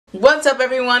What's up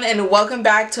everyone, and welcome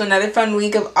back to another fun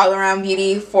week of All Around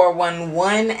Beauty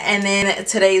 411. And in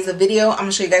today's video I'm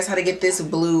gonna show you guys how to get this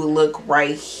blue look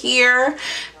right here.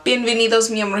 Bienvenidos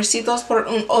mi amorcitos por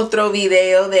un otro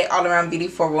video de All Around Beauty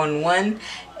 411.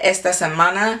 Esta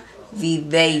semana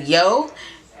video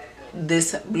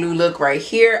this blue look right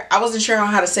here. I wasn't sure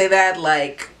how to say that,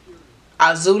 like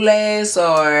azules,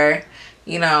 or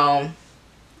you know,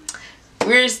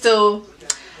 we're still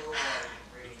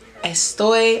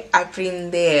estoy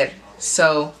aprender.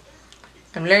 So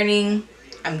I'm learning,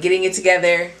 I'm getting it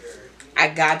together. I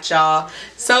got y'all.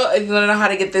 So if you want to know how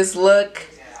to get this look,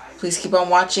 please keep on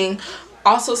watching.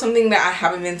 Also, something that I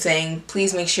haven't been saying,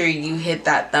 please make sure you hit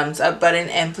that thumbs up button,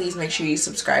 and please make sure you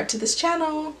subscribe to this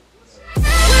channel.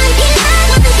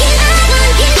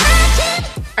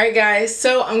 Alright guys,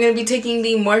 so I'm going to be taking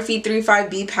the Morphe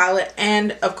 35B palette,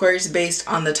 and of course based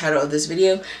on the title of this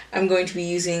video, I'm going to be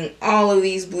using all of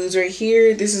these blues right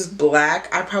here. This is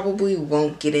black. I probably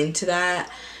won't get into that.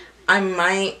 I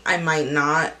might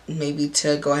not, maybe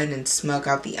to go ahead and smoke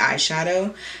out the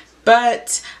eyeshadow.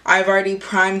 But I've already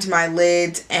primed my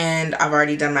lids and I've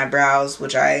already done my brows,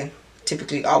 which I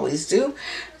typically always do.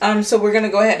 So we're going to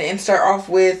go ahead and start off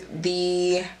with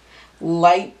the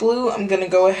light blue. I'm gonna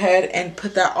go ahead and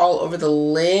put that all over the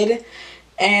lid,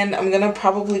 and I'm gonna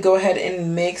probably go ahead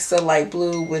and mix the light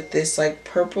blue with this like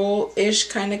purple-ish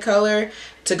kind of color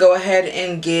to go ahead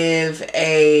and give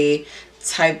a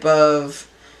type of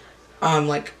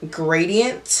like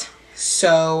gradient.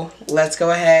 So let's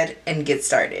go ahead and get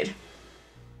started.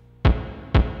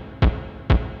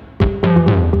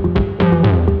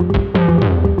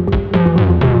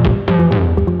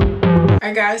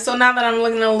 Guys, so now that I'm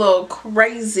looking a little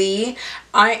crazy,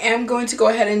 I am going to go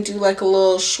ahead and do like a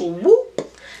little swoop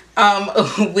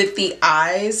with the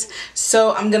eyes.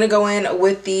 So I'm gonna go in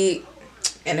with the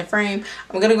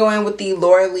I'm gonna go in with the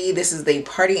Laura Lee. This is the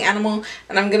Party Animal,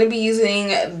 and I'm gonna be using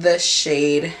the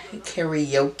shade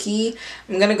Karaoke.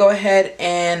 I'm gonna go ahead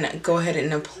and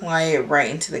apply it right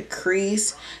into the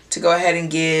crease to go ahead and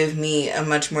give me a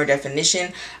much more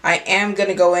definition. I am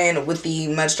gonna go in with the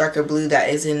much darker blue that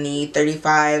is in the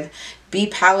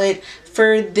 35B palette.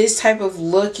 For this type of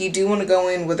look, you do want to go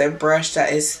in with a brush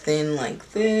that is thin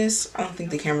like this. I don't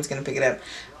think the camera's gonna pick it up.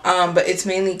 But it's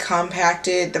mainly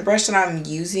compacted. The brush that I'm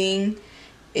using,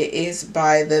 it is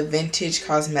by the Vintage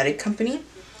Cosmetic Company.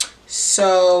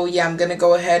 So yeah, I'm gonna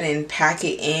go ahead and pack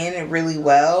it in really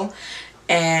well,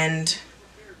 and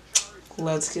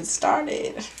let's get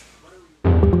started.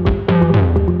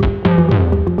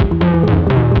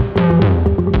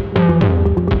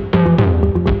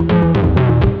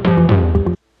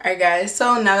 Alright guys,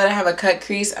 so now that I have a cut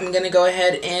crease, I'm going to go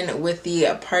ahead in with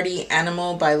the Party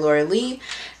Animal by Laura Lee,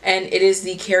 and it is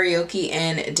the Karaoke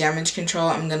and Damage Control.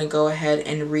 I'm going to go ahead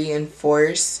and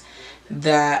reinforce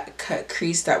that cut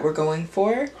crease that we're going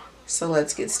for. So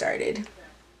let's get started.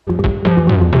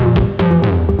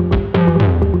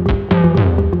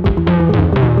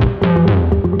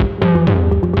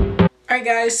 Alright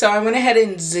guys, so I went ahead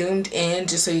and zoomed in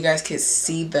just so you guys could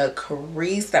see the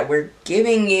crease that we're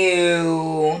giving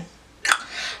you.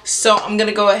 So I'm going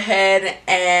to go ahead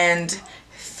and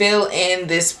fill in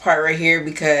this part right here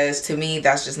because to me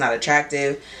that's just not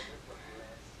attractive.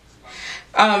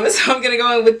 So I'm going to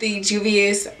go in with the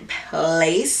Juvia's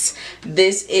Place.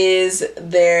 This is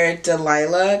their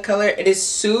Delilah color. It is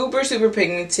super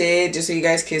pigmented, just so you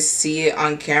guys can see it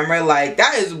on camera. Like,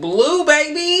 that is blue,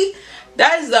 baby.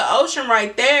 That is the ocean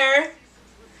right there.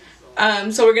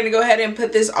 So we're going to go ahead and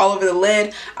put this all over the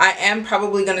lid. I am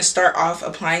probably going to start off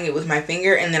applying it with my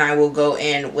finger, and then I will go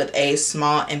in with a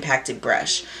small impacted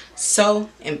brush. So,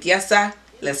 empieza.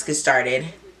 Let's get started.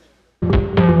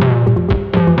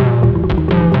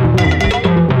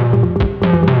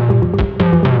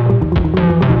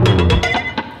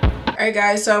 Alright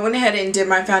guys, so I went ahead and did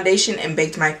my foundation and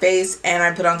baked my face, and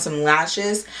I put on some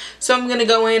lashes. So I'm going to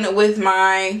go in with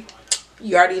my,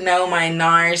 you already know, my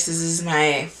NARS. This is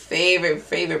my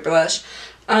favorite blush.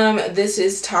 This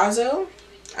is Tazo,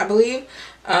 I believe.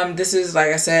 This is,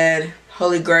 like I said,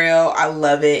 Holy Grail. I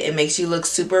love it. It makes you look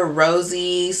super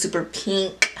rosy, super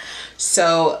pink.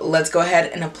 So let's go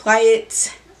ahead and apply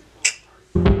it.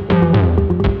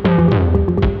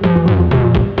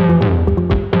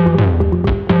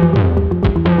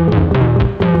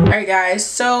 Guys,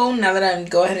 so now that I'm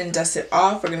go ahead and dust it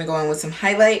off, we're gonna go in with some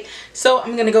highlight. So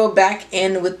I'm gonna go back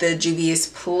in with the Juvia's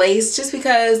Place just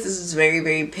because this is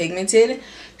very pigmented.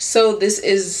 So this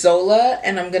is Zola,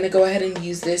 and I'm gonna go ahead and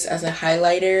use this as a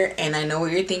highlighter. And I know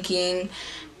what you're thinking,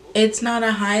 it's not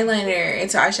a highlighter,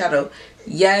 it's eyeshadow.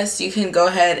 Yes, you can go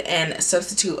ahead and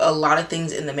substitute a lot of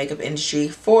things in the makeup industry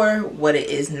for what it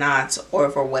is not, or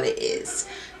for what it is.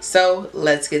 So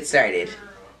let's get started.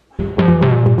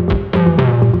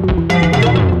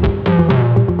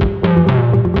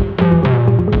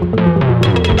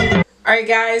 Alright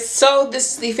guys, so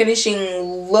this is the finishing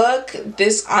look.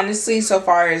 This honestly so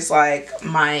far is like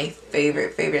my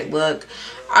favorite look.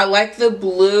 I like the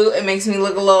blue. It makes me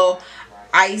look a little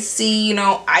icy, you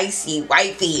know, icy,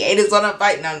 wifey. It is on a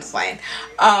fight. No, I'm just playing.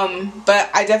 But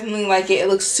I definitely like it. It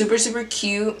looks super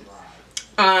cute.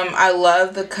 I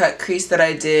love the cut crease that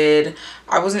I did.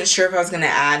 I wasn't sure if I was going to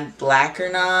add black or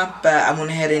not, but I went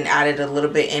ahead and added a little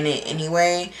bit in it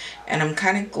anyway. And I'm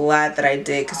kind of glad that I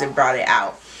did because it brought it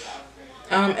out.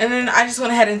 And then I just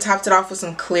went ahead and topped it off with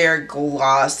some clear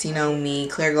gloss. You know me,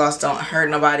 clear gloss don't hurt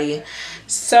nobody.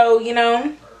 So, you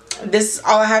know, this is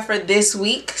all I have for this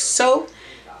week. So,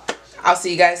 I'll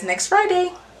see you guys next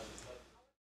Friday.